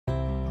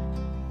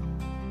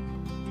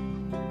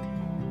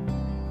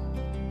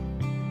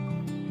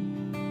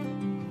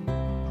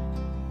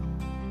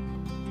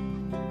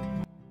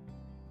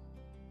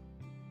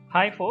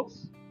Hi folks,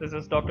 this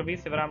is Dr. V.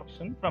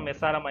 Sivaramakrishnan from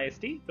SRM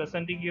IST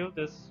presenting you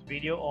this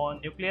video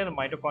on nuclear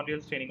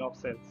mitochondrial staining of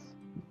cells.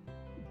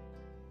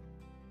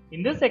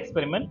 In this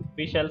experiment,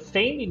 we shall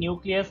stain the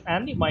nucleus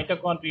and the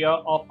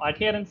mitochondria of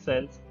adherent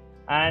cells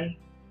and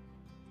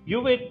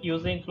view it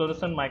using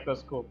fluorescent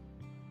microscope.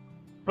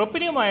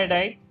 Propidium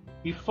iodide,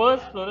 the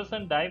first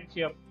fluorescent dye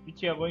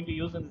which you are going to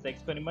use in this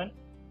experiment,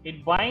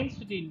 it binds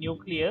to the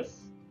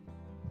nucleus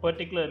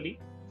particularly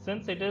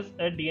since it is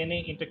a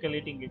DNA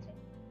intercalating agent.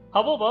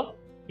 However,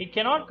 it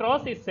cannot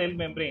cross the cell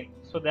membrane,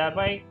 so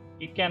thereby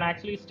it can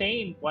actually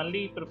stain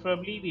only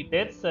preferably the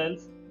dead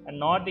cells and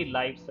not the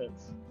live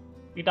cells.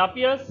 It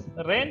appears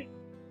red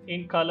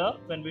in color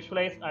when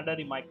visualized under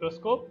the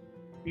microscope.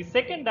 The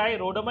second dye,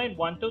 Rhodamine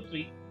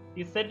 123,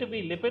 is said to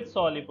be lipid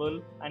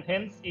soluble and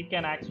hence it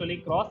can actually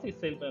cross the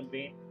cell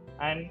membrane,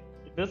 and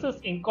this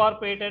is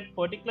incorporated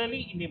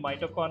particularly in the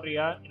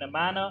mitochondria in a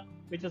manner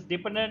which is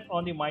dependent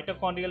on the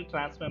mitochondrial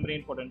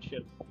transmembrane potential.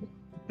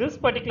 This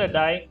particular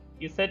dye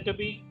is said to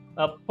be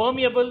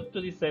permeable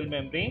to the cell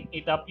membrane.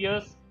 It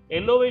appears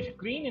yellowish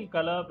green in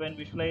color when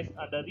visualized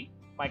under the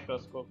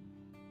microscope.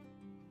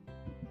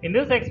 In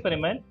this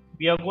experiment,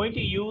 we are going to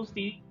use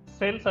the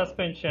cell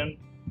suspension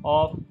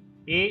of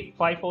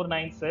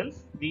A549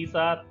 cells. These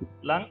are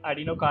lung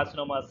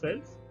adenocarcinoma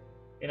cells.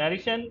 In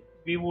addition,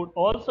 we would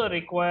also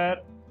require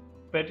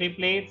Petri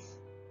plates,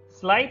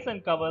 slides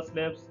and cover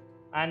slips,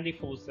 and the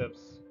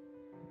forceps.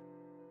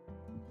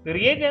 The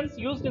reagents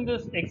used in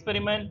this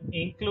experiment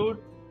include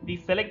the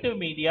selective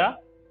media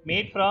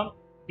made from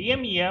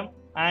DMEM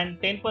and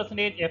 10%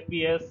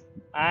 FBS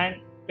and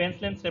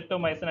penicillin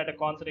streptomycin at a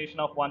concentration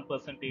of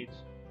 1%.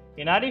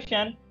 In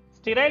addition,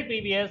 sterile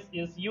PVS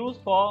is used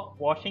for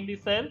washing the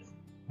cells,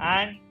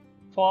 and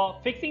for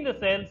fixing the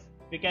cells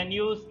we can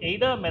use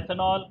either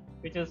methanol,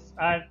 which is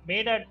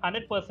made at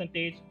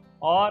 100%,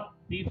 or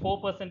the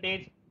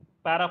 4%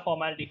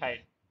 paraformaldehyde.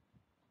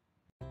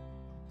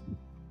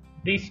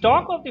 The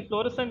stock of the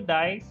fluorescent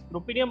dyes,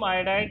 Propidium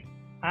iodide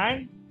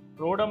and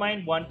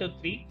Rhodamine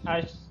 123,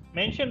 as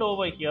mentioned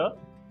over here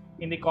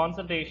in the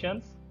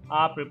concentrations,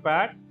 are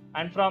prepared,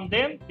 and from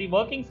them the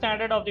working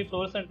standard of the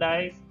fluorescent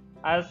dyes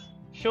as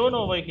shown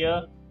over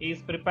here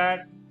is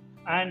prepared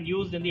and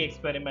used in the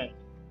experiment.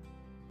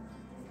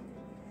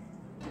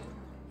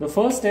 The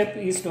first step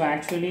is to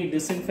actually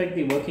disinfect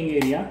the working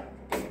area.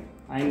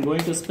 I am going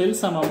to spill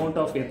some amount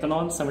of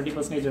ethanol,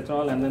 70%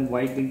 ethanol, and then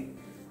wipe the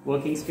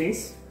working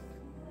space.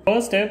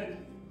 First step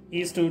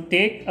is to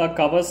take a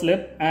cover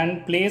slip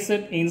and place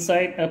it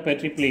inside a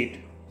Petri plate.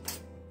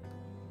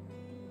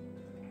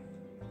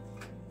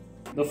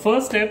 The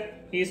first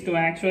step is to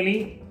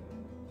actually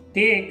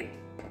take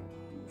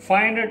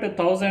 500 to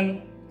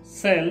 1000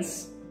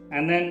 cells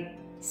and then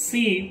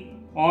sieve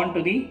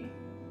onto the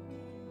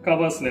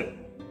cover slip.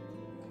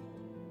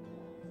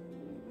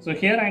 So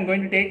here I am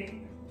going to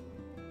take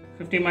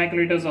 50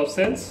 microliters of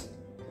cells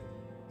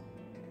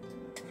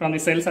from the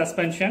cell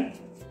suspension,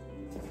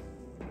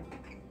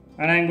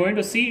 and I am going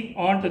to sieve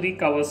onto the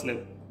cover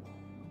slip.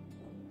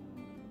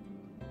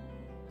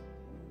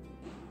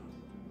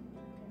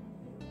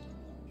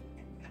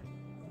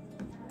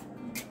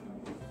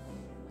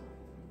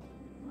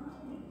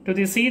 To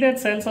the seeded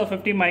cells of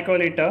 50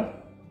 microliter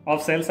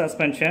of cell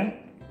suspension,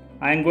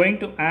 I am going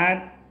to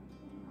add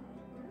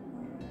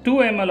 2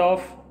 ml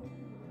of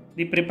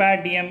the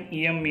prepared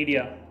DMEM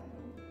media.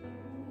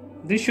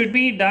 This should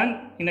be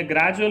done in a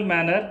gradual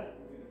manner,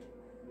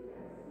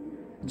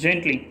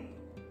 gently.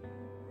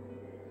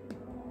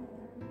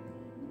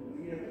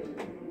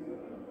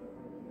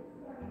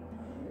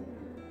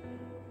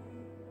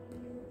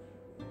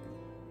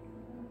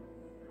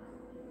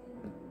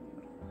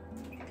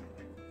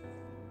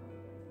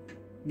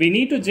 We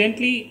need to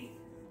gently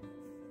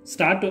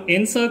start to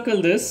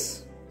encircle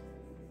this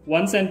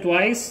once and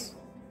twice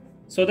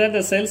so that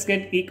the cells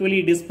get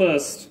equally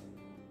dispersed.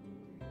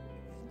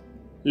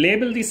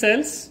 Label the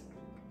cells.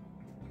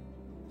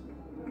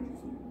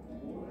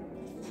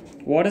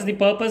 What is the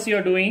purpose you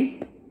are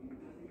doing?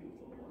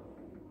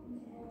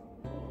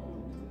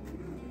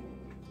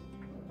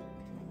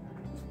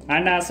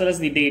 And as well as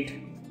the date.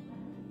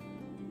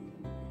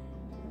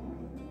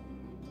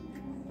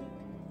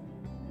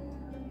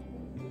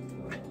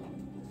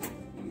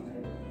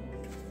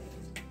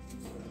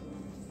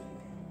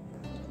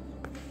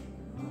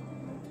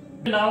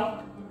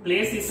 Now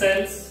place the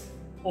cells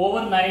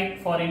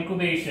overnight for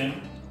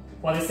incubation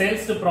for the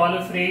cells to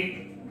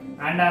proliferate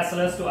and as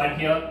well as to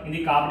adhere in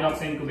the carbon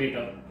dioxide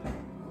incubator.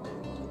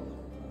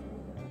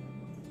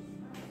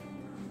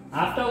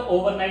 After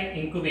overnight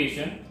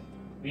incubation,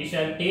 we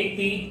shall take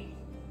the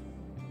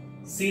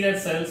seeded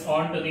cells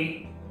onto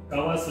the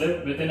cover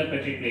slip within a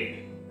Petri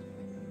plate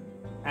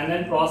and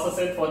then process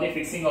it for the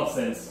fixing of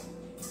cells.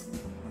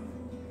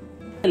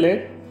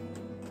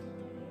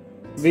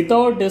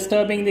 Without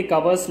disturbing the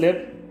cover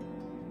slip,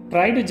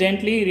 try to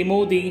gently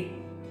remove the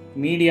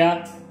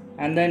media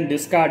and then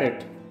discard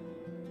it.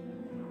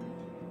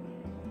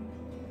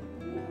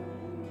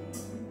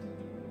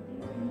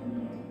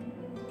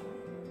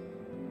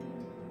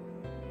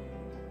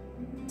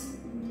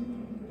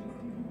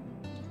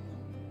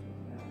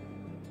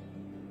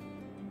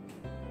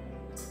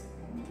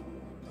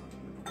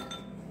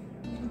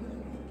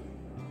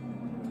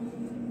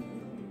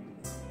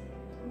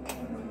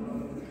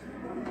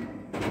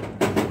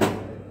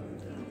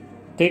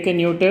 take a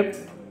new tip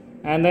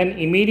and then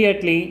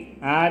immediately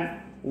add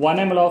 1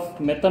 ml of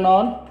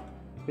methanol,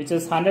 which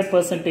is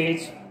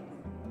 100%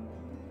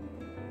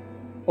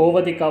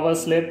 over the cover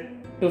slip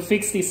to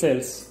fix the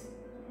cells.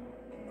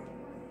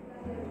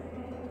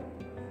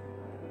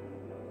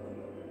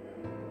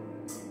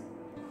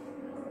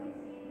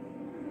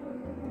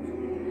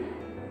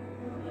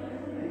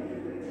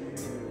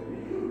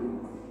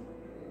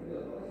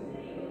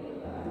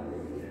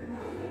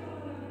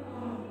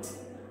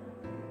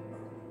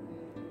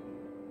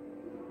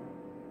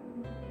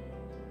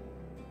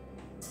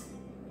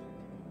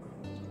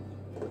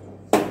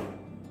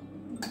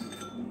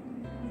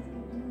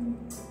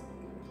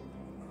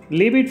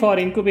 Leave it for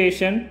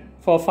incubation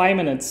for 5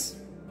 minutes.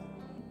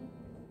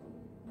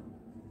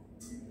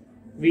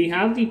 We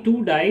have the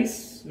two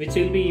dyes which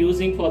we'll be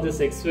using for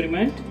this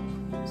experiment.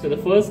 So the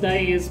first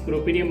dye is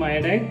Propidium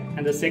iodide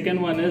and the second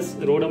one is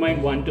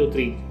Rhodamine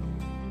 123.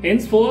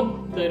 Henceforth,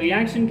 the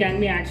reaction can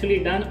be actually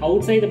done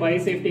outside the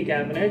biosafety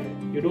cabinet.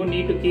 You don't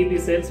need to keep the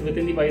cells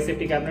within the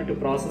biosafety cabinet to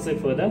process it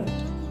further.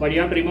 But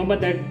you have to remember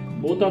that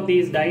both of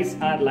these dyes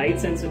are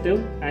light sensitive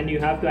and you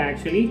have to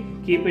actually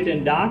keep it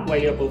in dark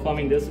while you are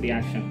performing this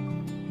reaction.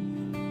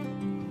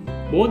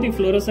 Both the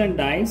fluorescent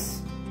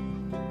dyes,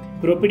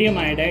 Propidium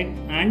iodide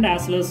and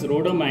as well as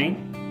Rhodamine,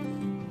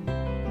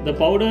 the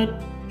powder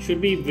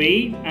should be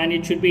weighed and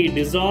it should be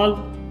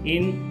dissolved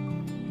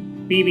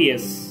in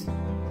PBS.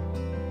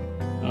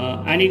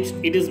 And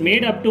it is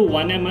made up to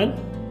 1 ml.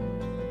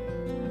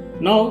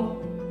 Now,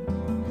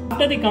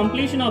 after the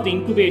completion of the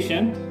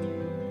incubation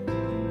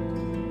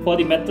for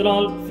the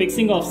methanol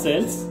fixing of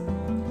cells,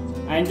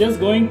 I am just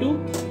going to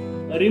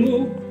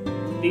remove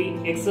the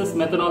excess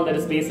methanol that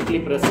is basically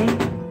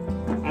present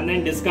and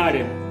then discard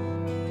it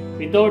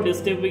without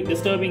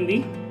disturbing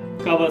the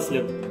cover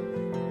slip.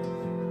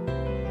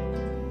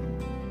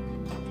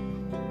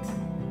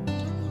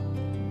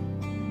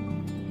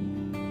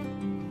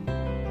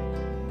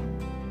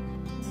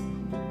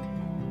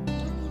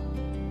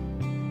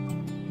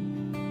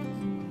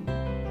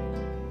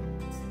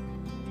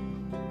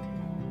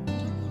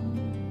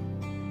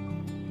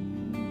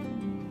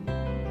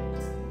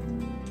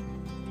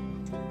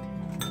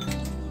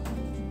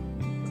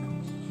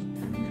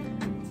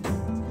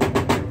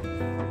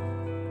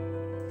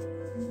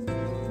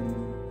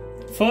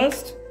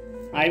 First,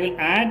 I will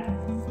add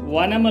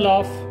 1 ml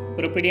of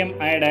Propidium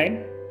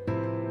iodide.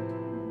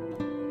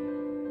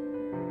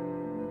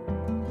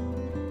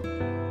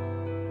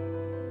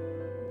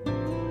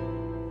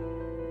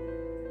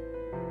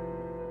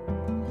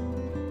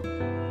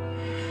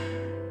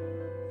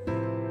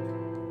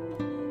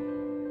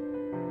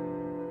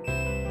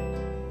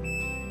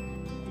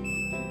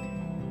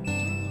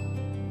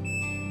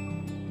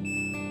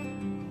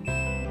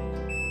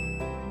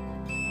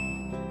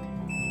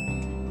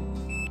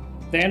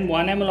 Then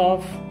 1 ml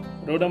of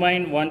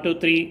Rhodamine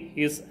 123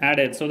 is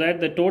added, so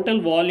that the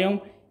total volume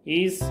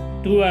is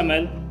 2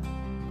 ml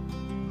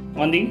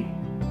on the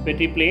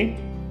Petri plate.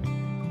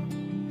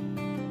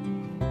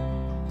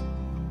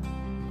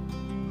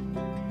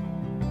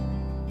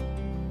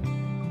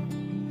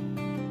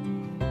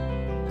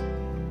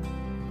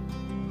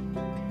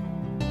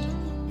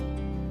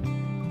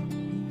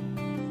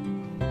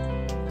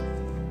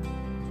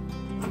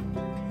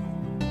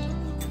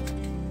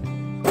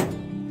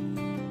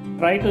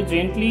 Try to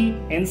gently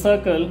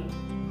encircle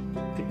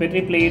the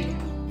Petri plate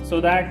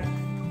so that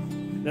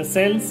the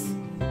cells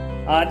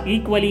are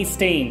equally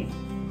stained.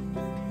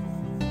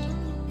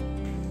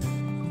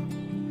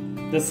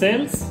 The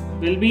cells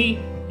will be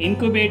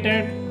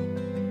incubated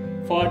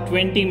for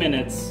 20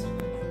 minutes.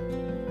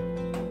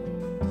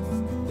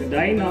 The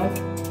dye now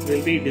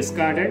will be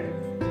discarded.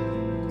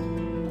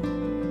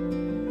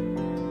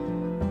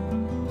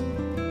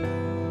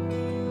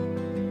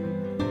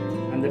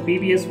 And the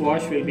PBS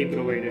wash will be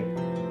provided.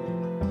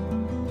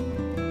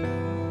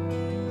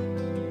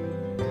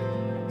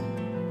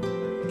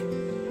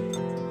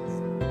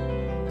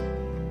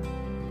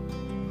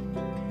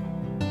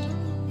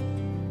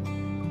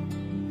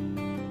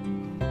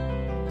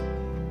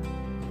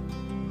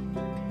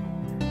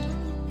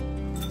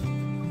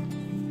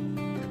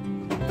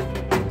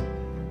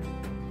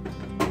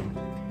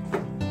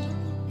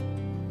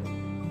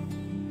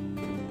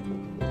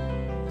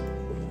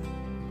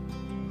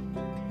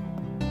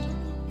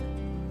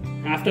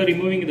 After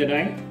removing the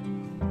dye,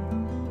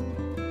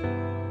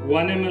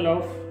 1 ml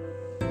of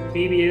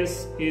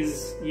PBS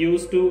is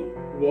used to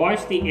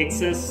wash the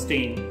excess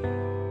stain.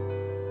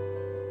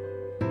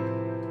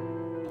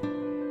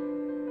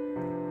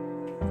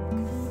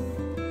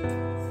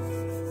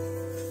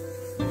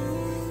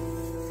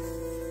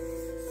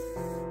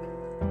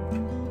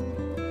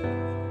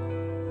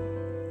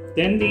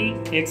 Then the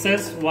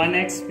excess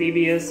 1x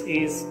PBS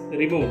is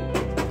removed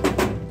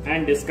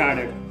and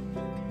discarded.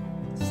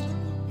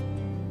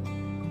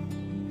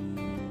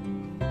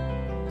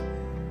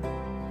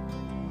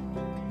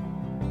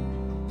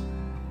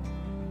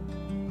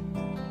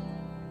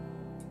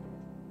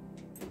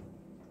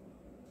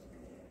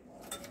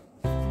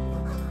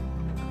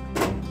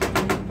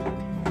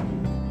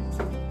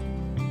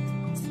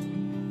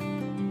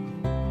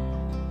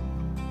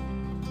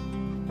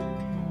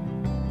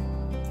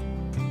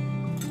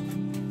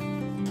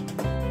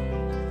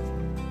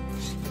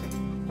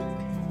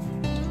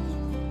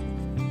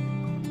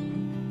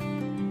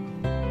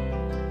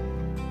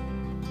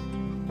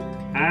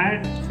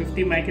 add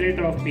 50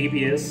 microliter of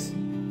PBS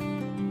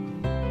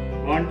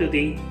onto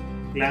the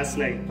glass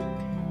slide.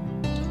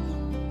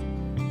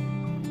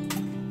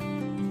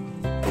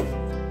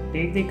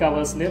 Take the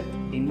cover slip,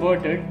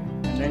 invert it,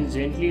 and then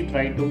gently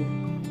try to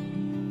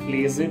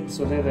place it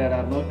so that there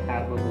are no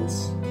air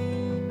bubbles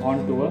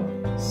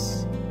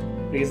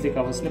place the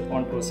cover slip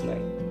onto a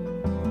slide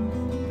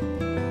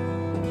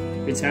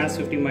which has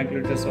 50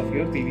 microliters of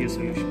your PBS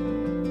solution.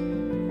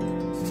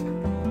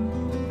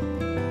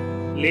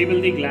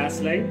 Label the glass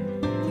slide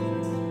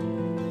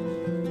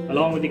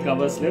along with the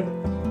cover slip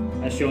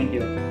as shown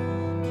here.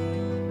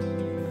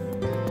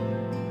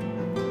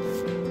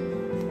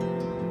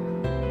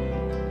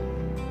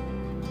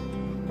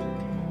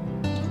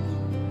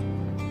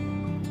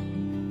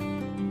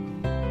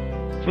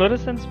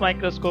 Fluorescence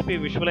microscopy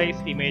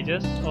visualized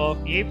images of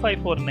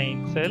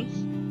A549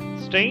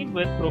 cells stained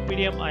with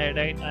Propidium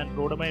iodide and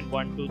Rhodamine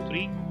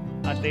 123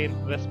 at their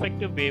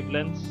respective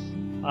wavelengths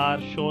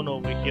are shown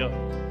over here.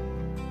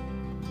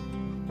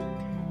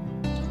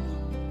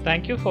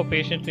 Thank you for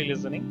patiently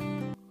listening.